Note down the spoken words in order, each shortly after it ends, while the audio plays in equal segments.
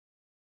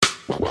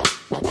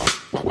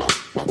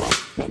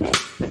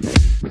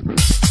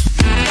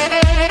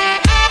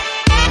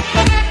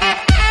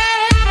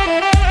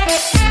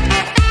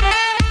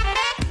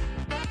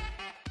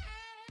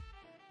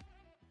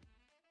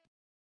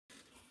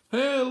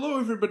Hello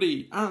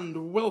everybody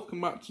and welcome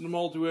back to the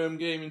MoldyWorm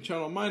gaming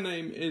channel. My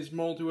name is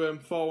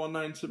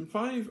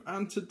MoldyWorm41975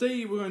 and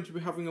today we're going to be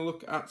having a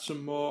look at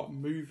some more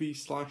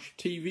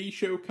movie/TV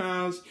show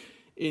cars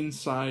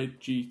inside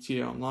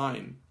GTA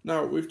Online.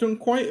 Now we've done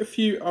quite a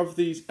few of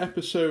these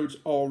episodes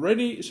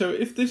already, so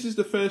if this is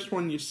the first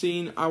one you've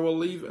seen, I will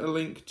leave a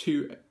link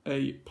to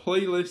a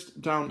playlist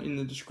down in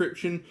the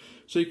description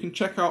so you can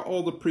check out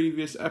all the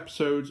previous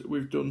episodes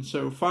we've done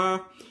so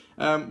far.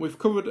 We've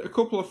covered a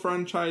couple of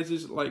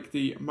franchises like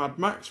the Mad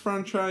Max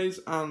franchise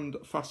and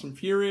Fast and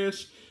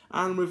Furious,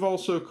 and we've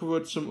also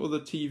covered some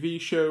other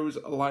TV shows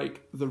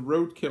like the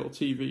Roadkill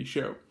TV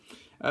show.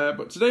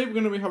 But today we're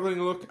going to be having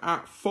a look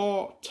at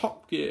 4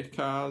 Top Gear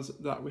cars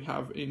that we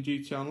have in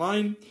GTA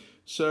Online.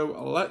 So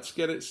let's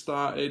get it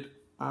started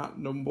at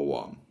number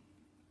 1.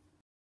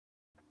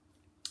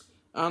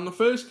 And the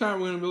first car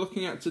we're going to be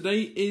looking at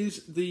today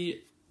is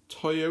the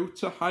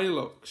Toyota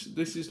Hilux.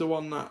 This is the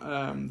one that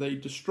they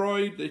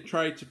destroyed. They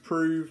tried to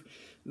prove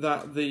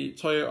that the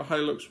Toyota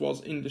Hilux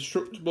was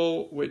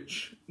indestructible,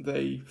 which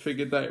they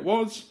figured that it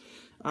was.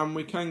 And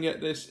we can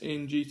get this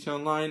in GTA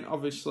Online.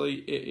 Obviously,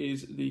 it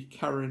is the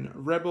Karen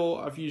Rebel.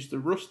 I've used the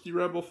Rusty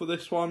Rebel for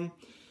this one.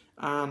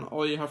 And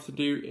all you have to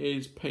do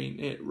is paint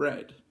it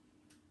red.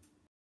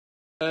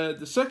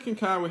 The second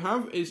car we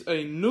have is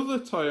another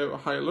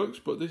Toyota Hilux,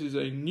 but this is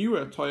a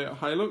newer Toyota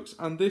Hilux.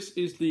 And this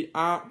is the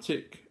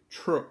Arctic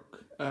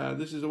truck.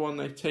 This is the one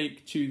they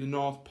take to the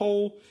North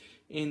Pole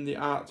in the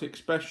Arctic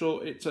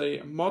Special. It's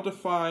a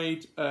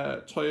modified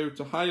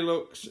Toyota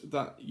Hilux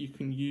that you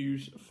can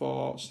use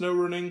for snow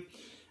running,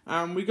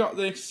 and we got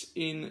this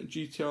in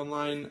GTA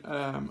Online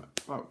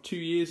about 2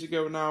 years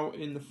ago now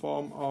in the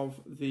form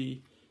of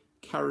the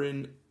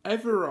Karen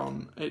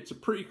Everon. It's a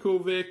pretty cool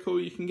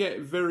vehicle. You can get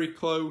very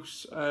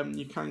close.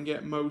 You can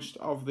get most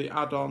of the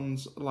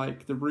add-ons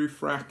like the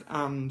roof rack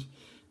and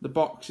the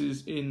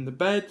boxes in the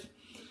bed.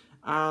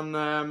 And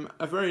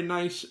a very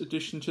nice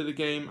addition to the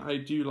game. I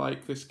do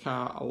like this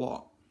car a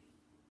lot.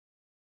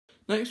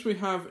 Next we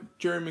have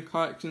Jeremy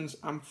Clarkson's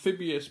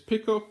amphibious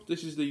pickup.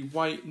 This is the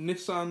white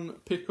Nissan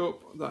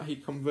pickup that he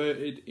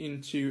converted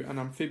into an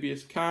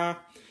amphibious car.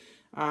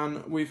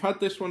 And we've had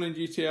this one in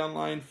GTA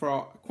Online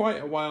for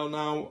quite a while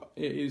now.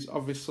 It is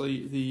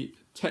obviously the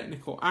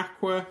Technical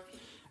Aqua.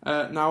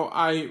 Now,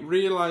 I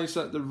realise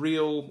that the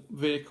real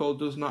vehicle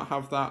does not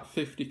have that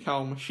 50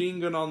 cal machine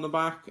gun on the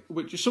back,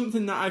 which is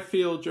something that I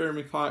feel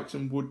Jeremy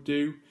Clarkson would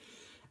do.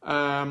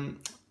 But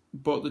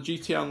the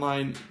GTA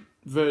Online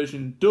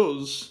version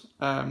does.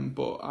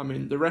 But, I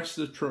mean, the rest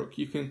of the truck,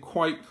 you can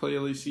quite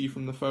clearly see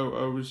from the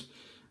photos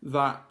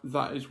that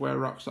that is where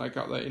Rockstar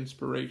got their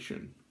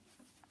inspiration.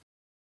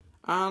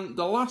 And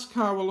the last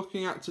car we're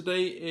looking at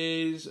today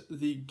is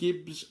the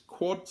Gibbs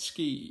Quad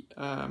Ski.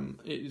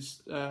 It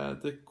is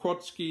the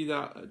quad ski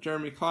that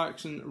Jeremy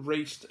Clarkson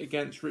raced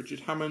against Richard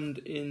Hammond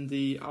in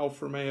the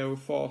Alfa Romeo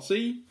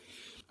 4C.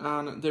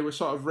 And they were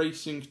sort of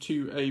racing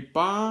to a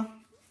bar.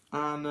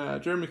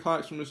 And Jeremy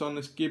Clarkson was on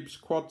this Gibbs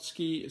Quad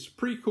Ski. It's a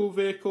pretty cool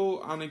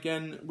vehicle. And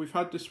again, we've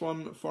had this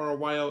one for a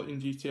while in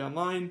GTA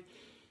Online.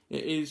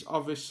 It is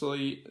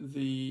obviously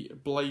the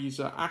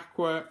Blazer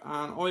Aqua,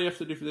 and all you have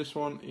to do for this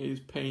one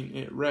is paint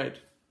it red.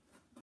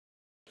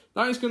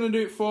 That is going to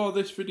do it for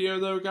this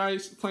video though,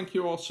 guys. Thank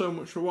you all so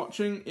much for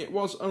watching. It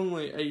was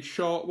only a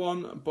short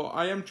one, but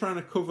I am trying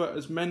to cover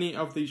as many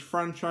of these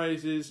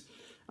franchises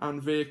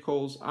and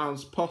vehicles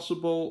as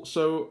possible.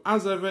 So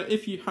as ever,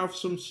 if you have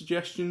some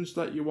suggestions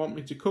that you want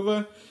me to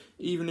cover,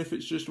 even if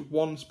it's just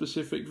one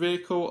specific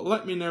vehicle,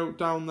 let me know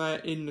down there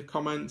in the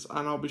comments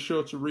and I'll be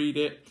sure to read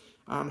it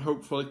and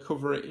hopefully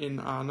cover it in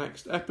our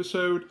next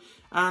episode.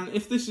 And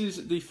if this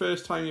is the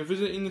first time you're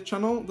visiting the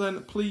channel,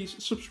 then please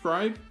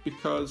subscribe,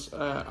 because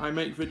I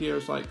make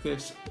videos like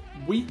this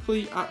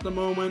weekly at the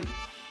moment.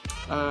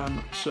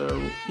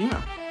 So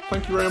yeah,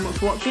 thank you very much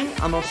for watching,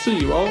 and I'll see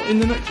you all in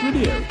the next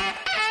video.